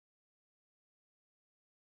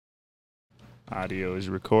Audio is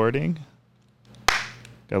recording.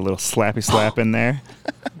 Got a little slappy slap in there.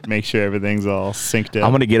 Make sure everything's all synced up.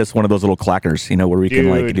 I'm going to get us one of those little clackers, where we can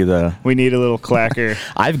like do the... We need a little clacker.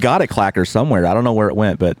 I've got a clacker somewhere. I don't know where it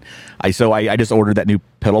went, but I just ordered that new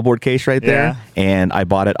pedal board case right there, and I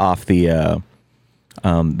bought it off the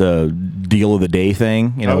deal of the day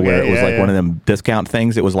thing, where it was one of them discount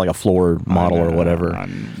things. It was like a floor model or whatever.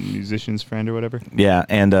 On Musician's Friend or whatever. Yeah,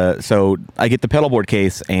 and so I get the pedal board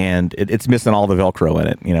case, and it's missing all the Velcro in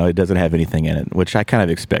it. It doesn't have anything in it, which I kind of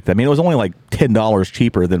expect. I mean, it was only like $10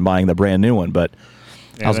 cheaper than buying the brand new one, but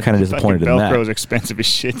I was kind of disappointed in that. Velcro's expensive as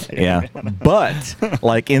shit. There, yeah, but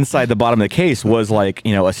like inside the bottom of the case was like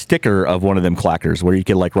a sticker of one of them clackers where you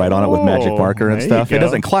could like write on it with magic marker and stuff. It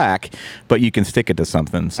doesn't clack, but you can stick it to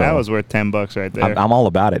something. So that was worth $10 right there. I'm all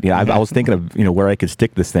about it. I was thinking of where I could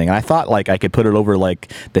stick this thing, and I thought like I could put it over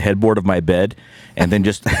like the headboard of my bed, and then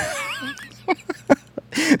just.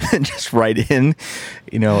 And just write in,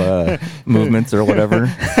 movements or whatever.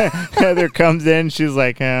 Heather comes in. She's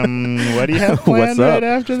like, what do you have planned right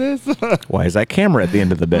after this? Why is that camera at the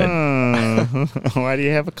end of the bed? Why do you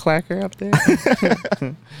have a clacker up there?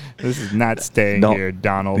 This is not staying here,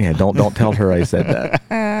 Donald. Yeah, don't tell her I said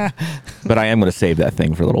that. But I am going to save that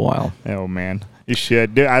thing for a little while. Oh, man. You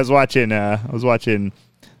should. Dude, I was watching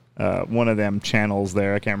one of them channels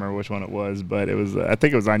there. I can't remember which one it was, but it was I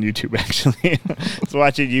think it was on YouTube actually. I was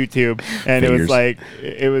watching YouTube, and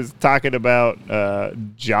it was talking about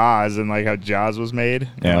Jaws and like how Jaws was made,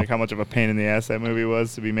 and like how much of a pain in the ass that movie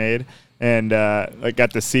was to be made. And I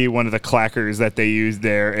got to see one of the clackers that they used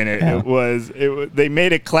there, and it was they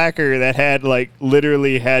made a clacker that had like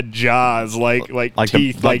literally had jaws like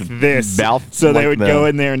teeth like this. So they would go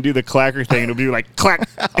in there and do the clacker thing, and it would be like clack.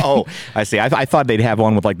 Oh, I see. I thought they'd have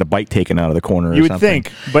one with like the bite taken out of the corner. You would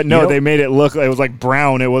think, but no, they made it look. It was like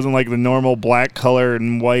brown. It wasn't like the normal black color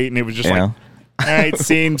and white, and it was just like. All right,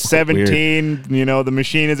 scene 17. The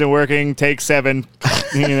machine isn't working. Take 7.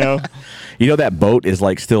 That boat is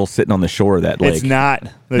like still sitting on the shore. That like it's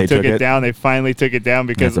not. They took it down. They finally took it down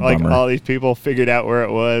because like all these people figured out where it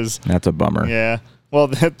was. That's a bummer. Yeah. Well,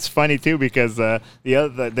 that's funny too because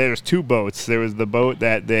there's 2 boats. There was the boat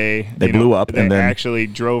that they blew up and then actually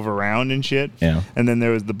drove around and shit. Yeah. And then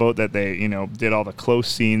there was the boat that they did all the close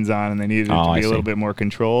scenes on, and they needed it to be a little bit more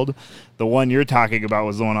controlled. The one you're talking about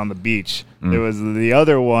was the one on the beach. There was the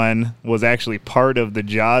other one was actually part of the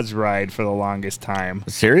Jaws ride for the longest time.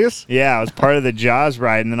 Serious? Yeah, it was part of the Jaws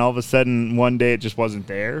ride, and then all of a sudden one day it just wasn't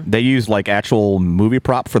there. They used like actual movie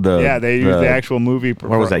prop for the. Yeah, they used the actual movie.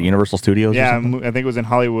 Where was that? Universal Studios? Yeah, I think it was in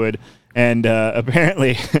Hollywood, and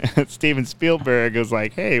apparently Steven Spielberg was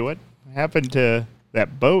like, "Hey, what happened to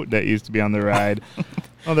that boat that used to be on the ride?"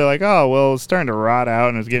 Well, they're like, oh, well, it's starting to rot out,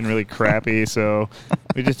 and it's getting really crappy, so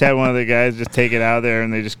we just had one of the guys just take it out there,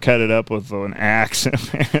 and they just cut it up with an axe,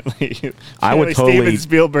 apparently. Steven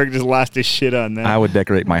Spielberg just lost his shit on that. I would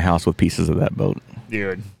decorate my house with pieces of that boat.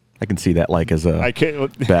 Dude. I can see that like as a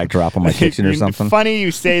backdrop on my kitchen or something. Funny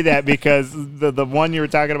you say that because the one you were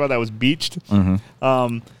talking about that was beached,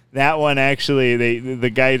 that one actually, the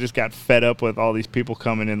guy just got fed up with all these people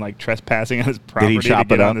coming in like trespassing on his property to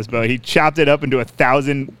get on this boat. He chopped it up into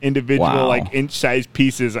 1,000 individual like inch-sized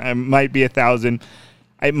pieces. It might be 1,000.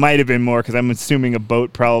 It might have been more because I'm assuming a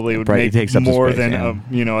boat probably would make more than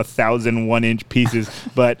 1,000 1-inch pieces.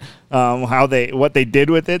 But what they did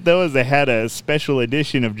with it though is they had a special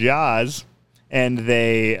edition of Jaws, and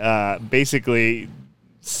they basically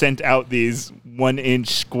sent out these 1-inch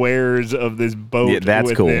squares of this boat with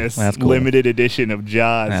this limited edition of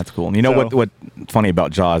Jaws. That's cool. And what's funny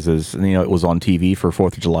about Jaws is it was on TV for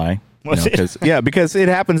 4th of July. Was it? Because it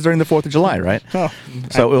happens during the 4th of July, right?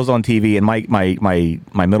 So it was on TV, and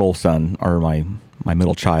my middle son, or my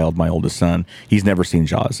middle child, my oldest son, he's never seen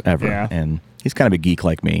Jaws ever, and he's kind of a geek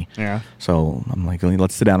like me. Yeah. So I'm like,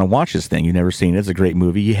 let's sit down and watch this thing. You've never seen it. It's a great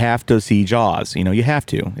movie. You have to see Jaws. You have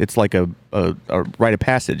to. It's like a rite of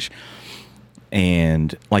passage.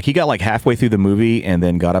 And like he got like halfway through the movie and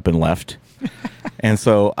then got up and left. And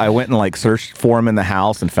so I went and like searched for him in the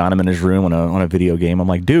house and found him in his room on a video game. I'm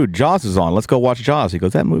like, dude, Jaws is on. Let's go watch Jaws. He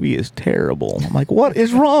goes, that movie is terrible. I'm like, what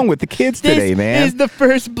is wrong with the kids today, man? This is the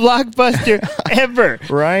first blockbuster ever.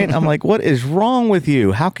 Right? I'm like, what is wrong with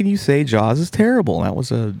you? How can you say Jaws is terrible? That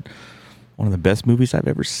was one of the best movies I've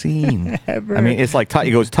ever seen. Ever. I mean, it's like it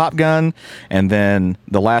goes Top Gun, and then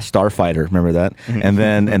The Last Starfighter. Remember that? And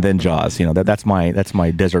then Jaws. That's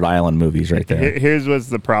my desert island movies right there. Here's what's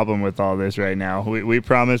the problem with all this right now. We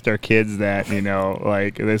promised our kids that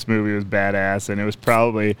like this movie was badass, and it was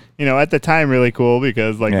probably at the time really cool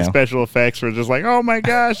because like the special effects were just like, oh my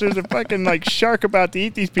gosh, there's a fucking like shark about to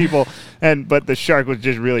eat these people. But the shark was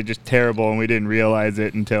just really just terrible, and we didn't realize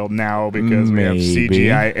it until now because we have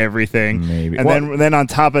CGI everything. Maybe. And then on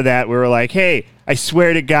top of that, we were like, hey, I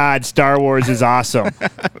swear to God, Star Wars is awesome.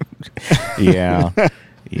 Yeah.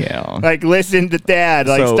 Yeah. Like, listen to Dad.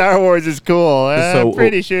 Like, Star Wars is cool. I'm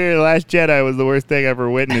pretty sure The Last Jedi was the worst thing I ever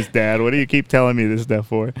witnessed, Dad. What do you keep telling me this stuff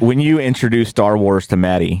for? When you introduced Star Wars to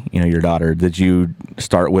Maddie, your daughter, did you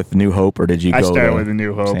start with New Hope or did you go I started with A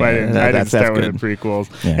New Hope. I didn't start with the prequels.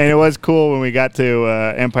 Yeah. And it was cool when we got to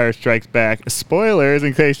Empire Strikes Back. Spoilers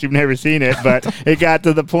in case you've never seen it, but it got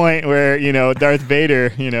to the point where, Darth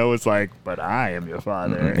Vader, was like, but I am your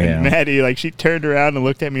father. Yeah. And Maddie, like, she turned around and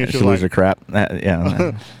looked at me and she was like, her crap.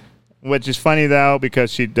 Yeah. Which is funny, though,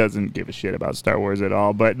 because she doesn't give a shit about Star Wars at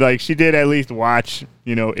all. But, like, she did at least watch,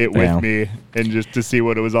 it with me and just to see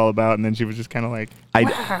what it was all about. And then she was just kind of like,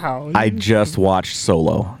 wow. I just watched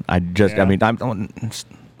Solo. Let me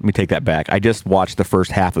take that back. I just watched the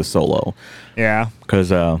first half of Solo. Yeah.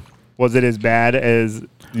 Because... was it as bad as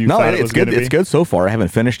you thought it was good. Be? It's good so far. I haven't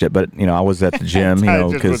finished it, but, I was at the gym,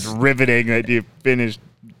 It was riveting that you finished.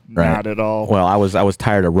 Right. Not at all. Well, I was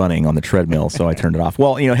tired of running on the treadmill, so I turned it off.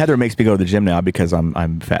 Well, Heather makes me go to the gym now because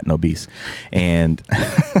I'm fat and obese, and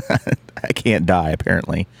I can't die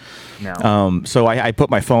apparently. No. So I put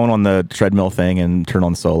my phone on the treadmill thing and turn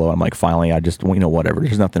on Solo. I'm like, finally, I just whatever.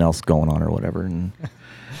 There's nothing else going on or whatever, and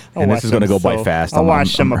this is going to go by fast. I'll watch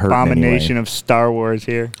some abomination of Star Wars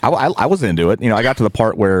here. I was into it. I got to the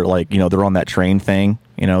part where they're on that train thing.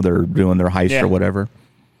 They're doing their heist or whatever.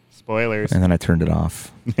 Spoilers. And then I turned it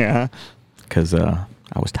off. Yeah. Because I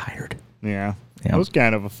was tired. Yeah. It was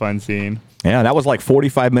kind of a fun scene. Yeah, that was like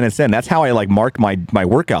 45 minutes in. That's how I marked my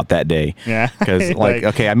workout that day. Yeah. Because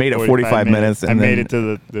okay, I made it 45 minutes. And I made it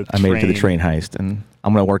to the I made it to the train heist, and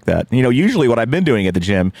I'm going to work that. Usually what I've been doing at the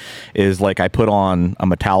gym is I put on a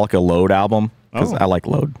Metallica Load album because I like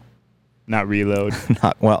Load. Not Reload.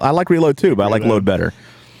 I like Reload too, but I like Load better.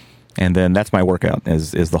 And then that's my workout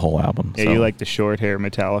is the whole album. Yeah, so. You like the short hair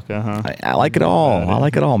Metallica, huh? I like it all. I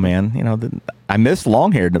like it all, man. I miss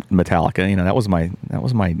long haired Metallica. That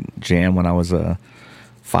was my jam when I was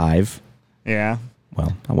 5. Yeah.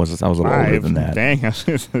 Well, I was a little older than that. Dang,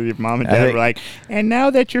 your mom and dad were like, and now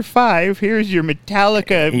that you're 5, here's your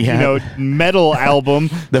Metallica, metal album.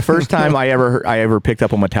 The first time I ever picked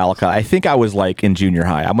up a Metallica, I think I was in junior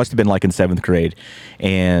high. I must have been in 7th grade,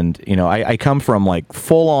 and I come from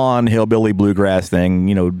full on hillbilly bluegrass thing.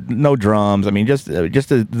 No drums. I mean, just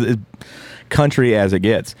as country as it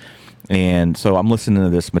gets. And so I'm listening to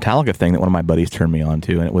this Metallica thing that one of my buddies turned me on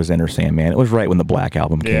to, and it was Enter Sandman. It was right when the Black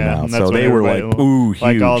Album came out. So they were ooh, huge.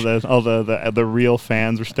 Like all the real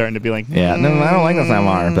fans were starting to be like, yeah, no, I don't like this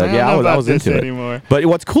anymore. But yeah, I was into it. Anymore. But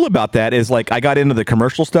what's cool about that is I got into the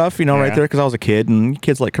commercial stuff, right there, because I was a kid, and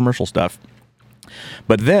kids like commercial stuff.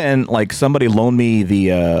 But then somebody loaned me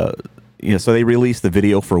the, so they released the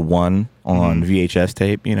video for One on VHS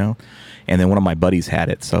tape, and then one of my buddies had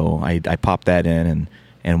it, so I popped that in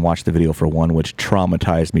and watched the video for One, which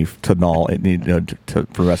traumatized me for the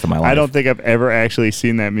rest of my life. I don't think I've ever actually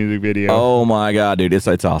seen that music video. Oh my god, dude, it's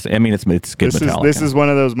awesome. I mean, it's good Metallica. This is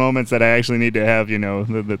one of those moments that I actually need to have,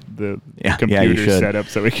 the computer set up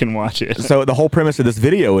so we can watch it. So the whole premise of this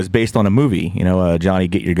video is based on a movie. Johnny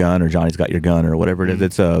Get Your Gun or Johnny's Got Your Gun or whatever it is.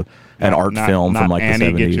 It's an art film from the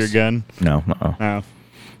 70s. Get Your Gun. No, no.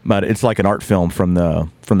 But it's an art film from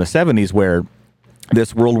the 70s where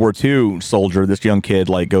this World War II soldier, this young kid,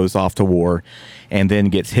 goes off to war and then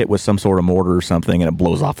gets hit with some sort of mortar or something, and it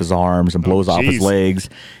blows off his arms and blows off his legs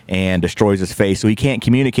and destroys his face. So he can't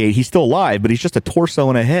communicate. He's still alive, but he's just a torso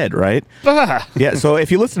and a head, right? Yeah, so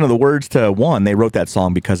if you listen to the words to One, they wrote that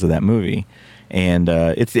song because of that movie. And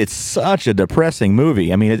it's such a depressing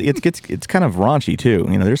movie. I mean, it's kind of raunchy, too.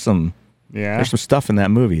 There's some stuff in that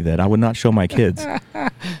movie that I would not show my kids.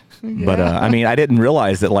 Yeah. But I mean, I didn't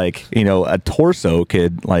realize that a torso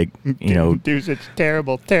could do such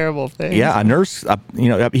terrible things. Yeah, a nurse.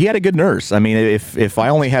 He had a good nurse. I mean, if I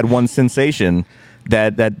only had one sensation,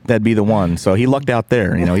 that'd be the one. So he lucked out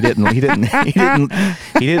there. He didn't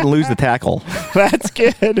lose the tackle. That's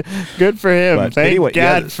good. Good for him. But Thank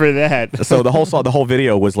God for that. So the whole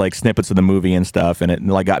video was snippets of the movie and stuff, and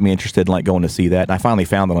it got me interested in going to see that. And I finally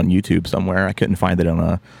found it on YouTube somewhere. I couldn't find it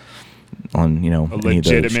on any of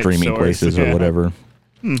the streaming places or whatever.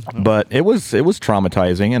 But it was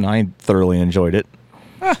traumatizing, and I thoroughly enjoyed it.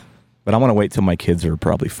 But I want to wait till my kids are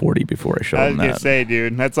probably 40 before I show them that. I was going to say,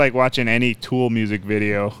 dude, that's like watching any Tool music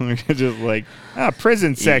video. Just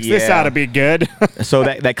prison sex, this ought to be good. So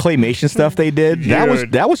that claymation stuff they did, that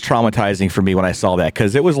was traumatizing for me when I saw that,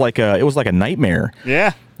 because it was like a nightmare.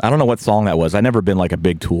 Yeah. I don't know what song that was. I've never been like a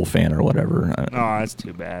big Tool fan or whatever. Oh, that's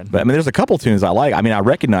too bad. But I mean, there's a couple tunes I like. I mean, I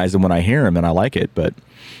recognize them when I hear them and I like it, but.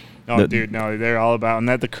 Oh, dude, no, they're all about. And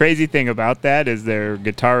the crazy thing about that is their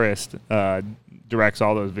guitarist directs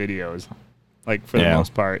all those videos. Like, for the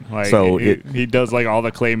most part. Like, so he does, like, all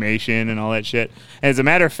the claymation and all that shit. And as a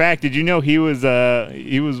matter of fact, did you know he was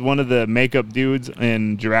one of the makeup dudes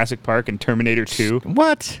in Jurassic Park and Terminator 2?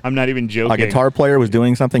 What? I'm not even joking. A guitar player was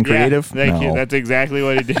doing something creative? Yeah, thank you. That's exactly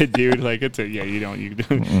what he did, dude. Like,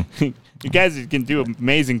 you guys can do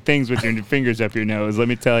amazing things with your fingers up your nose, let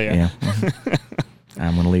me tell you. Yeah.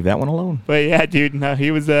 I'm going to leave that one alone. But yeah, dude, no, he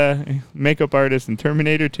was a makeup artist in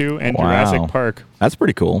Terminator 2 and Jurassic Park. That's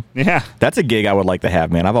pretty cool. Yeah. That's a gig I would like to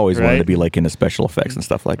have, man. I've always wanted to be like into special effects and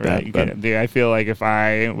stuff like that. But. Dude, I feel like if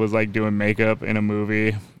I was like doing makeup in a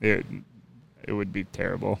movie, it would be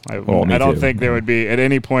terrible. I don't think there would be, at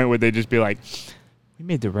any point would they just be like, we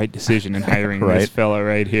made the right decision in hiring this fella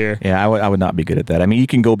right here. Yeah, I would not be good at that. I mean, you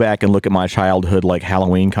can go back and look at my childhood like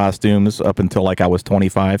Halloween costumes up until like I was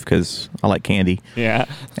 25 because I like candy. Yeah.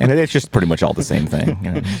 And it's just pretty much all the same thing.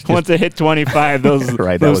 You know, once it hit 25,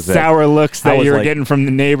 those sour looks that you were getting from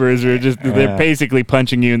the neighbors were just, they're basically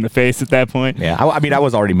punching you in the face at that point. Yeah. I mean, I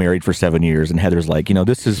was already married for 7 years and Heather's like,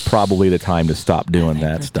 this is probably the time to stop doing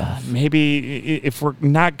that stuff. Maybe if we're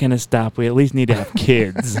not going to stop, we at least need to have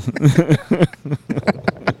kids.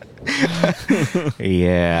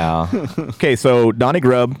 Yeah. Okay, so Donnie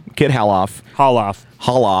Grubb, Kit Haloff.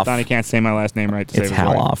 Haloff. Donnie can't say my last name right to it's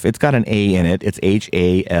Haloff. It's got an A in it. It's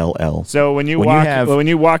Hall. So when you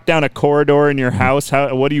walk down a corridor in your house,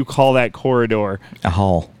 what do you call that corridor? A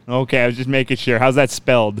hall. Okay, I was just making sure. How's that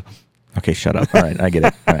spelled? Okay, shut up. All right, I get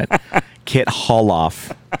it. All right. Kit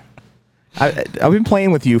Haloff. I've been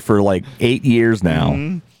playing with you for like 8 years now.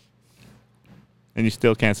 Mm-hmm. And you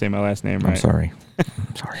still can't say my last name right. I'm sorry.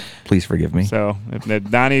 Please forgive me. So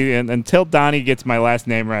until Donnie gets my last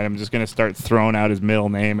name right, I'm just going to start throwing out his middle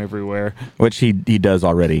name everywhere. Which he does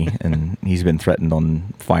already, and he's been threatened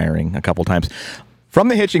on firing a couple times. From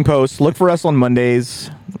the Hitching Post, look for us on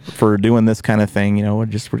Mondays for doing this kind of thing. We're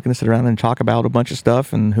going to sit around and talk about a bunch of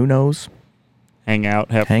stuff, and who knows? Hang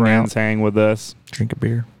out, have friends, hang with us. Drink a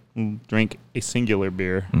beer. Drink a singular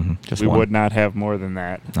beer. Mm-hmm. Just we one. would not have more than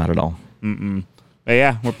that. Not at all. Mm-mm. But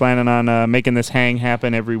yeah, we're planning on making this hang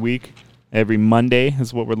happen every week. Every Monday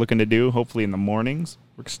is what we're looking to do, hopefully in the mornings.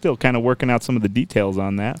 We're still kind of working out some of the details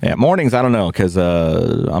on that. Yeah, mornings, I don't know, because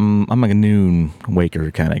I'm like a noon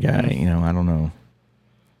waker kind of guy. I don't know.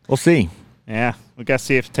 We'll see. Yeah, we got to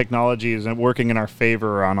see if technology is working in our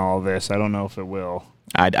favor on all this. I don't know if it will.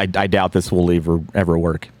 I doubt this will ever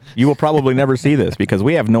work. You will probably never see this because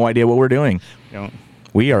we have no idea what we're doing.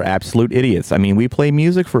 We are absolute idiots. I mean, we play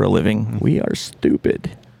music for a living. We are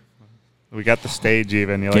stupid. We got the stage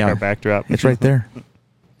even. You like our backdrop? It's right there.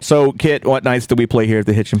 So, Kit, what nights do we play here at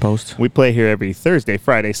the Hitchin' Post? We play here every Thursday,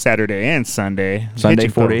 Friday, Saturday, and Sunday. Sunday,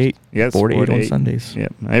 4 to 8? Yes, 4 to 8 on Sundays.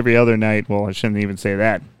 Yep. Every other night, well, I shouldn't even say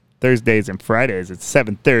that. Thursdays and Fridays, it's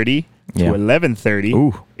 7:30 to 11:30.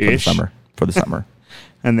 Ooh, for the summer.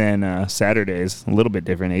 And then Saturdays, a little bit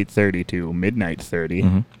different, 8:30 to midnight 30.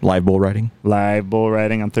 Mm-hmm. Live bull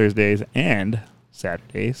riding on Thursdays and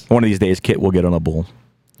Saturdays. One of these days, Kit will get on a bull.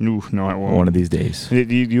 Ooh, no, I won't. One of these days.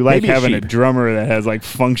 You like maybe having a drummer that has like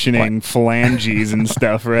functioning phalanges and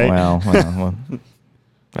stuff, right? Well,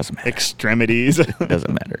 doesn't matter. Extremities.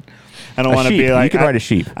 Doesn't matter. I don't want to be like you can ride a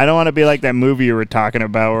sheep. I don't want to be like that movie you were talking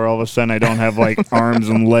about, where all of a sudden I don't have like arms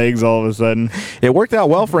and legs. All of a sudden, it worked out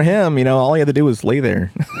well for him. All he had to do was lay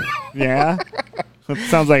there. Yeah, it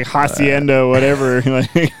sounds like hacienda, whatever.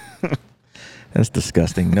 That's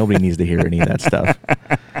disgusting. Nobody needs to hear any of that stuff.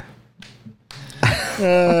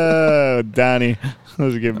 Oh, Donnie,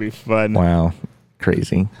 this is gonna be fun. Wow,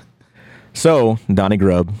 crazy. So, Donnie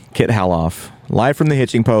Grubb, Kit Haloff, live from the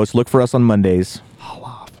Hitching Post. Look for us on Mondays.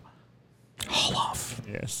 Haloff.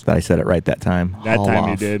 Yes. I said it right that time. That time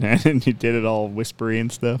you did. And you did it all whispery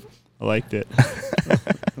and stuff. I liked it.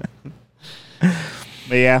 But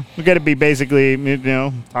yeah, we got to be basically,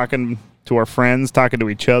 talking to our friends, talking to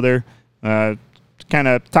each other, kind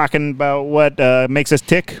of talking about what makes us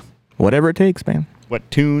tick. Whatever it takes, man.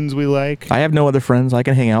 What tunes we like. I have no other friends. I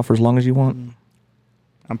can hang out for as long as you want.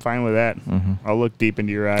 I'm fine with that. Mm-hmm. I'll look deep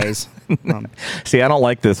into your eyes. See, I don't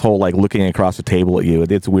like this whole looking across the table at you.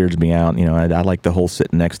 It weirds me out. I like the whole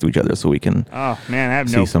sitting next to each other so we can. Oh man, I have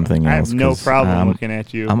something else. I have no problem looking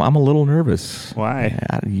at you. I'm a little nervous. Why?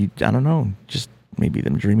 I don't know. Just maybe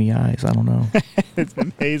them dreamy eyes. I don't know. It's the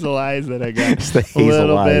hazel eyes that I got. It's the hazel a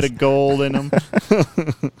little eyes. bit of gold in them.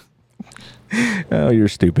 Oh, you're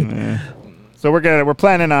stupid. So we're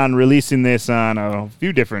planning on releasing this on a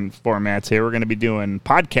few different formats here. We're going to be doing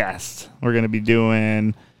podcasts. We're going to be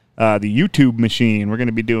doing the YouTube machine. We're going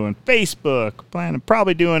to be doing Facebook.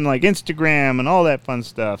 Probably doing like Instagram and all that fun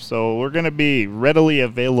stuff. So we're going to be readily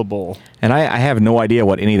available. And I have no idea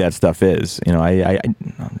what any of that stuff is. You know, I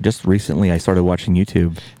just recently I started watching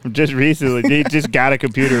YouTube. Just recently, just got a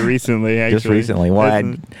computer recently. Actually. Just recently.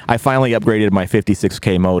 Well, I finally upgraded my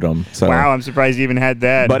 56K modem. So. Wow, I'm surprised you even had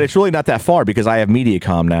that. But it's really not that far because I have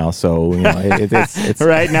Mediacom now. So you know, it's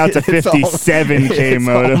right now it's a 57K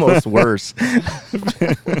modem. It's almost worse.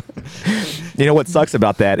 You know what sucks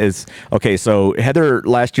about that is, okay, so Heather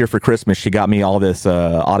last year for Christmas, she got me all this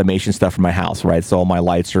automation stuff for my house, right? So all my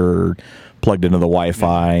lights are plugged into the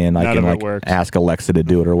Wi-Fi, and I can like ask Alexa to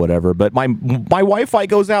do it or whatever. But my Wi-Fi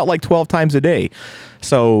goes out like 12 times a day.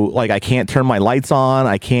 So like I can't turn my lights on,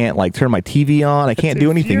 I can't like turn my TV on, I can't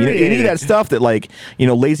do anything. You know, any of that stuff that like, you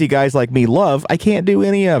know, lazy guys like me love, I can't do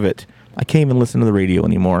any of it. I can't even listen to the radio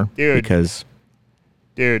anymore.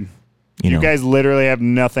 Dude. You guys literally have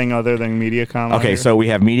nothing other than Mediacom. Okay, so we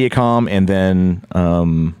have Mediacom, and then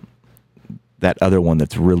that other one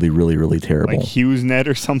that's really, really, really terrible, like HughesNet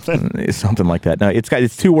or something. Something like that. No,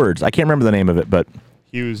 it's 2 words. I can't remember the name of it, but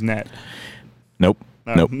HughesNet. Nope.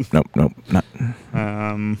 Not.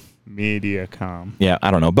 Mediacom. Yeah,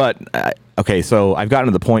 I don't know, but okay. So I've gotten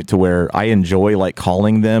to the point to where I enjoy like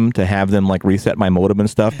calling them to have them like reset my modem and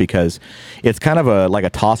stuff because it's kind of like a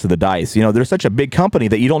toss of the dice. You know, they're such a big company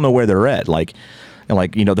that you don't know where they're at. Like,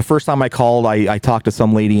 you know, the first time I called, I talked to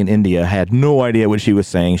some lady in India, had no idea what she was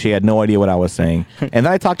saying. She had no idea what I was saying, and then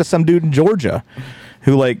I talked to some dude in Georgia.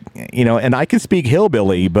 Who like, you know, and I can speak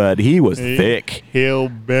hillbilly, but he was thick.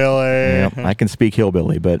 Hillbilly. Yeah, I can speak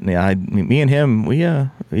hillbilly, but yeah, me and him,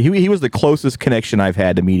 he was the closest connection I've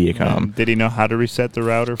had to Mediacom. Did he know how to reset the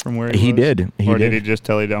router from where he was? Did. Or did he just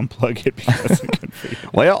tell you to unplug it because it couldn't be?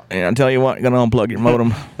 Well, I'll tell you what, I'm going to unplug your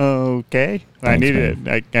modem. Okay. Thanks,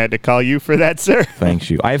 I had to call you for that, sir.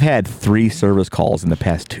 Thanks you. I've had 3 service calls in the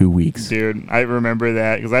past 2 weeks. Dude, I remember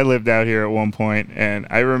that because I lived out here at one point, and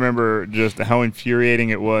I remember just how infuriating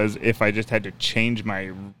it was if I just had to change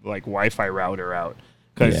my like Wi-Fi router out.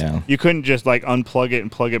 Because you couldn't just like unplug it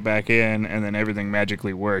and plug it back in and then everything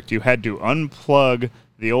magically worked. You had to unplug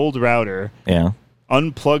the old router,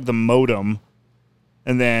 unplug the modem,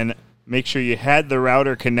 and then make sure you had the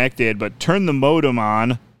router connected, but turn the modem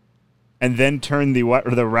on and then turn the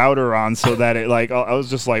router on so that it like, I was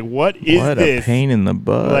just like, what is this? What a pain in the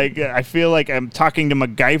butt. Like, I feel like I'm talking to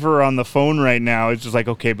MacGyver on the phone right now. It's just like,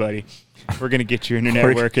 okay, buddy. We're going to get your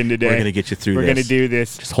internet working today. We're going to get you through this. We're going to do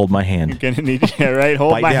this. Just hold my hand. You're going to need, right?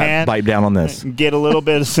 Hold my hand. Bite down on this. Get a little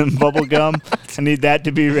bit of some bubble gum. I need that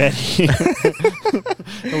to be ready.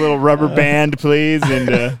 A little rubber band, please.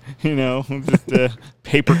 And, you know, just a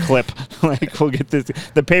paper clip. Like, we'll get this.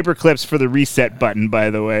 The paper clip's for the reset button,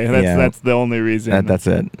 by the way. That's the only reason. That's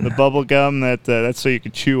it. The bubble gum, that's so you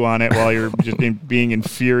can chew on it while you're just being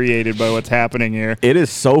infuriated by what's happening here. It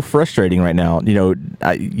is so frustrating right now. You know,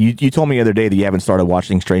 you told me the other day that you haven't started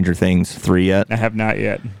watching Stranger Things 3 yet. I have not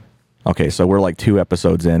yet. Okay, so we're like 2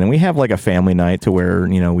 episodes in, and we have like a family night to where,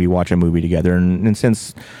 you know, we watch a movie together. And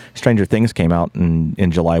since Stranger Things came out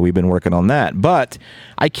in July, we've been working on that. But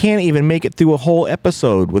I can't even make it through a whole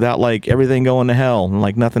episode without like everything going to hell and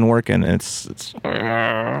like nothing working. It's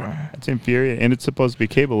infuriating. And it's supposed to be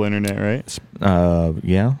cable internet, right?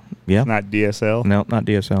 Yeah. It's not DSL? No, not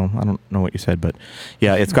DSL. I don't know what you said, but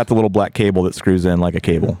yeah, it's got the little black cable that screws in like a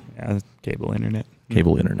cable. Yeah, cable internet.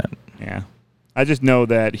 Cable internet. Yeah. I just know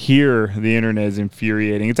that here the internet is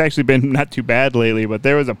infuriating. It's actually been not too bad lately, but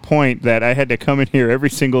there was a point that I had to come in here every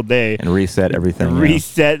single day and reset everything.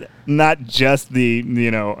 Reset not just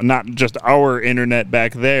not just our internet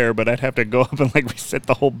back there, but I'd have to go up and like reset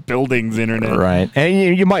the whole building's internet. Right.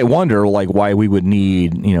 And you might wonder like why we would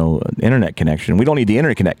need, you know, an internet connection. We don't need the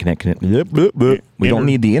internet connection. We don't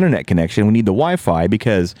need the internet connection. We need the Wi-Fi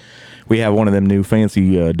because we have one of them new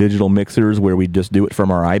fancy digital mixers where we just do it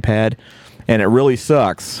from our iPad. And it really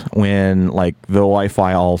sucks when like the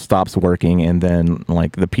Wi-Fi all stops working and then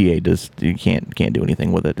like the PA just you can't do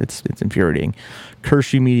anything with it. It's infuriating.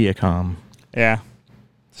 Curse you, Mediacom. Yeah,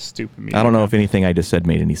 stupid Mediacom. I don't know if anything I just said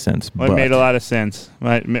made any sense. Well, it made a lot of sense.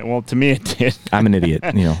 Well, to me it did. I'm an idiot.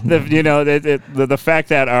 You know. The fact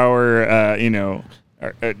that our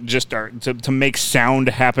to make sound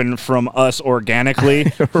happen from us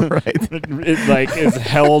organically, right? is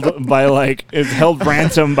held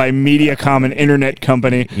ransom by Mediacom, an internet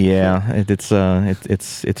company. Yeah,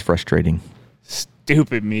 it's frustrating.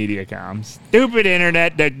 Stupid Mediacom, stupid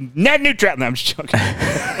internet, net neutrality. No, I'm just joking.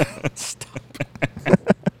 Stop.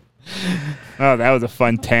 Oh, that was a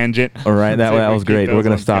fun tangent. All right, that was great. We're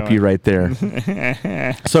going to stop you right there.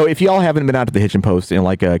 So if y'all haven't been out to the Hitching Post, and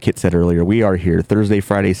like Kit said earlier, we are here Thursday,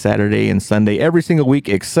 Friday, Saturday, and Sunday every single week,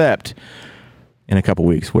 except in a couple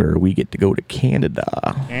weeks where we get to go to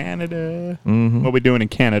Canada. Canada. Mm-hmm. What are we doing in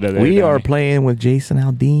Canada there, We are playing with Jason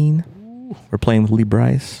Aldean. We're playing with Lee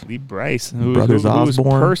Bryce. Lee Bryce. Brothers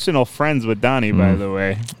Osborne. Who's personal friends with Donnie, by the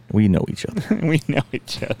way. We know each other. We know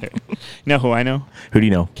each other. You know who I know? Who do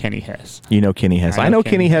you know? Kenny Hess. You know Kenny Hess. I know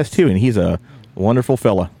Kenny Hess, too, and he's a wonderful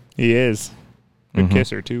fella. He is. Good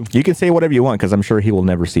kisser, too. You can say whatever you want, because I'm sure he will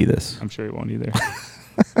never see this. I'm sure he won't either.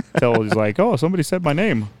 Until he's like, oh, somebody said my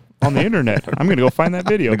name on the internet. I'm going to go find that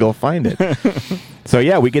video. Go find it. So,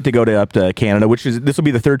 yeah, we get to go up to Canada, this will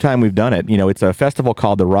be the third time we've done it. You know, it's a festival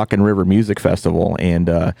called the Rock and River Music Festival, and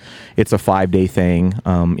it's a 5-day thing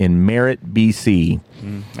in Merritt, BC.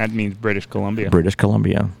 That means British Columbia. British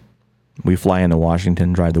Columbia. We fly into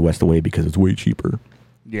Washington, drive the West away because it's way cheaper.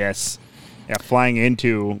 Yes. Yeah, flying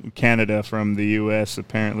into Canada from the U.S.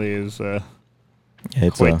 apparently is...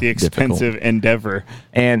 It's quite the expensive endeavor.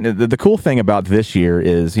 And the cool thing about this year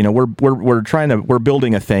is, you know, we're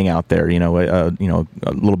building a thing out there, you know, a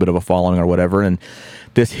little bit of a following or whatever. And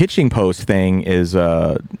this Hitching Post thing is,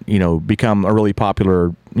 become a really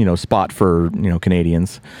popular, spot for,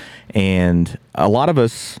 Canadians. And a lot of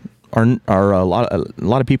us a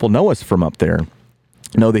lot of people know us from up there,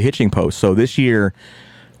 know the Hitching Post. So this year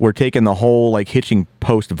we're taking the whole like Hitching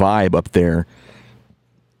Post vibe up there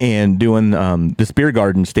and doing this beer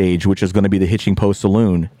garden stage, which is going to be the Hitching Post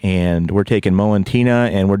Saloon. And we're taking Mo and Tina,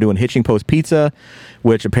 and we're doing Hitching Post Pizza,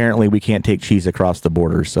 which apparently we can't take cheese across the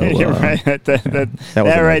border. So you're right. That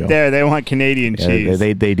right there, they want Canadian cheese.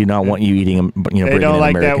 They do not want you eating them. They don't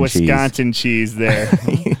like American that Wisconsin cheese there.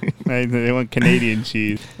 They want Canadian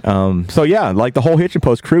cheese. So yeah, like the whole Hitching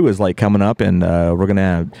Post crew is like coming up, and we're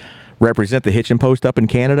gonna represent the Hitching Post up in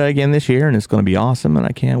Canada again this year, and it's going to be awesome, and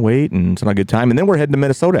I can't wait, and it's a good time. And then we're heading to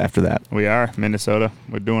Minnesota after that. We are, Minnesota.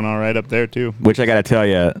 We're doing all right up there, too. Which I got to tell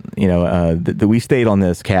you, we stayed on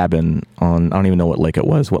this cabin on, I don't even know what lake it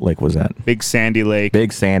was. What lake was that? Big Sandy Lake.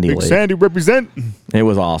 Big Sandy Lake. Big Sandy represent. It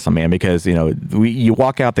was awesome, man, because, you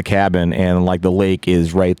walk out the cabin, and, like, the lake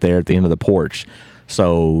is right there at the end of the porch.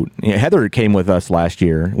 So Heather came with us last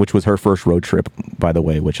year, which was her first road trip, by the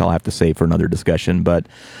way, which I'll have to save for another discussion. But,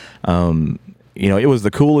 it was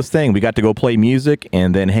the coolest thing. We got to go play music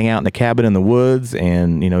and then hang out in the cabin in the woods.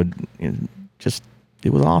 And, it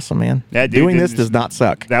was awesome, man. Yeah, dude, doing this does not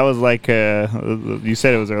suck. That was like, you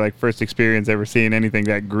said it was our first experience ever seeing anything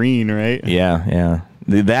that green, right? Yeah.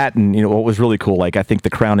 That, and what was really cool, like I think the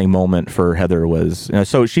crowning moment for Heather was,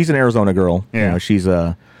 so she's an Arizona girl. Yeah. She's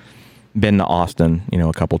been to Austin,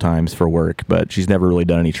 a couple times for work, but she's never really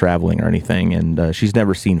done any traveling or anything, and she's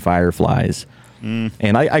never seen fireflies.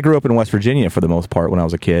 And I grew up in West Virginia for the most part when I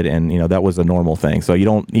was a kid, and that was a normal thing, so you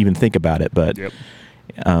don't even think about it. But yep.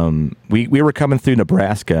 We were coming through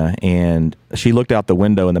Nebraska, and she looked out the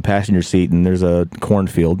window in the passenger seat, and there's a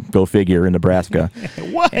cornfield, go figure, in Nebraska.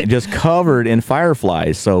 What? And just covered in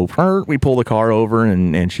fireflies. So we pull the car over,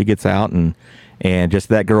 and she gets out, and just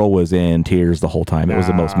that girl was in tears the whole time. It was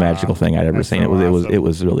the most magical thing I'd ever seen. So it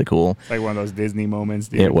was really cool. It's like one of those Disney moments,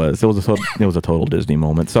 dude. It was a total Disney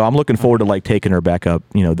moment. So I'm looking forward to like taking her back up,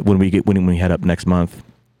 when we head up next month,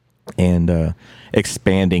 and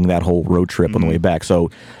expanding that whole road trip on the way back. So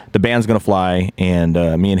the band's gonna fly, and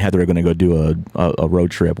me and Heather are gonna go do a road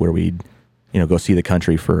trip where we, go see the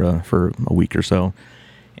country for a week or so.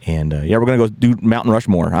 And we're gonna go do Mountain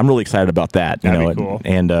Rushmore. I'm really excited about that. That'd be cool.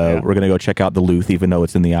 And we're gonna go check out the Luth, even though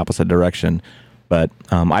it's in the opposite direction. But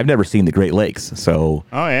I've never seen the Great Lakes, so.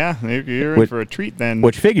 Oh yeah, you're in for a treat then.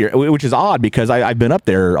 Which is odd because I've been up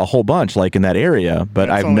there a whole bunch, like in that area, but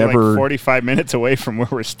I've only never. Like 45 minutes away from where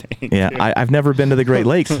we're staying. Yeah, I've never been to the Great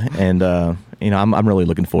Lakes, and I'm really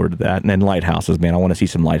looking forward to that. And then lighthouses, man, I want to see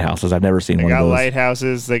some lighthouses. I've never seen one of those. They got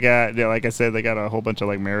lighthouses. They got, like I said, they got a whole bunch of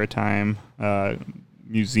like maritime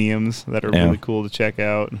museums that are really cool to check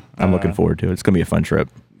out. I'm looking forward to it. It's gonna be a fun trip.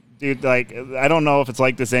 Dude, like, I don't know if it's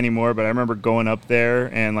like this anymore, but I remember going up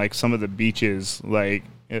there and, like, some of the beaches, like,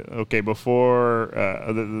 before,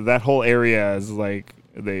 that whole area is, like,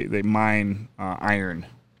 they mine iron.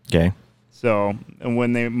 Okay. So, and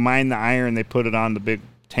when they mine the iron, they put it on the big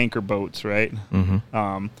tanker boats, right?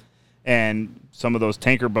 Mm-hmm. And some of those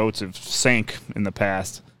tanker boats have sank in the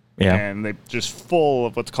past. Yeah. And they're just full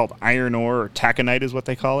of what's called iron ore, or taconite is what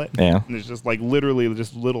they call it. Yeah. And there's just, like, literally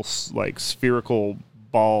just little, like, spherical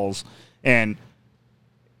balls. And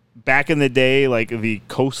back in the day, like the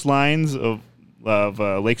coastlines of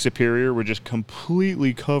Lake Superior were just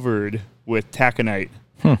completely covered with taconite.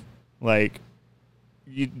 Hmm. Like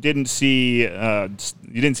you didn't see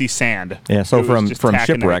sand. Yeah, so from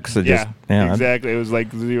shipwrecks, exactly. It was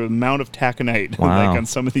like the amount of taconite like on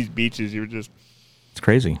some of these beaches. You were just it's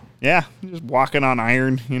crazy. Yeah, just walking on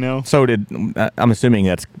iron, So I'm assuming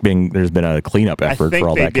there's been a cleanup effort for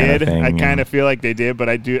all that kind of thing. I kind of feel like they did, but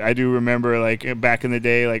I do remember like back in the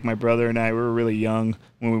day, like my brother and I were really young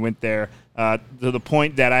when we went there. To the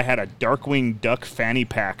point that I had a Darkwing Duck fanny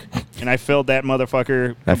pack, and I filled that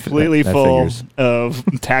motherfucker completely full of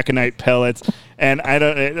taconite pellets, and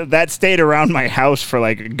that stayed around my house for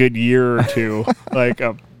like a good year or two, like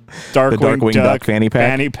a Darkwing Duck fanny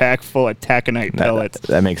pack full of taconite pellets.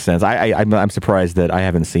 That makes sense. I'm surprised that I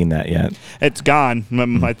haven't seen that yet. It's gone.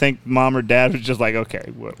 I think mom or dad was just like,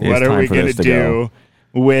 okay, what are we going to do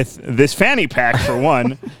with this fanny pack for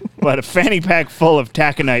one? But a fanny pack full of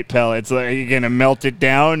taconite pellets, like, you're going to melt it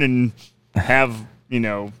down and have,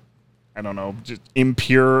 I don't know, just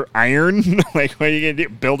impure iron? Like, what are you going to do?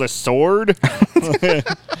 Build a sword?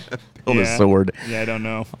 A sword. Yeah, I don't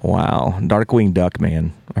know. Wow. Darkwing Duck,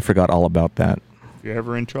 man. I forgot all about that. If you're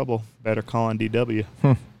ever in trouble, better call on DW.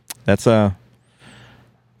 That's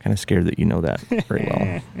kind of scared that you know that very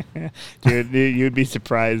well. Dude, you'd be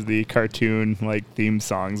surprised the cartoon theme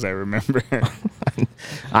songs I remember.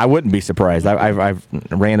 I wouldn't be surprised. I've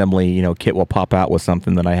randomly, Kit will pop out with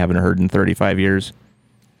something that I haven't heard in 35 years.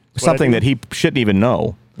 Something that he shouldn't even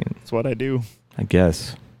know. That's what I do. I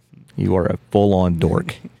guess. You are a full-on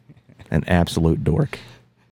dork. An absolute dork.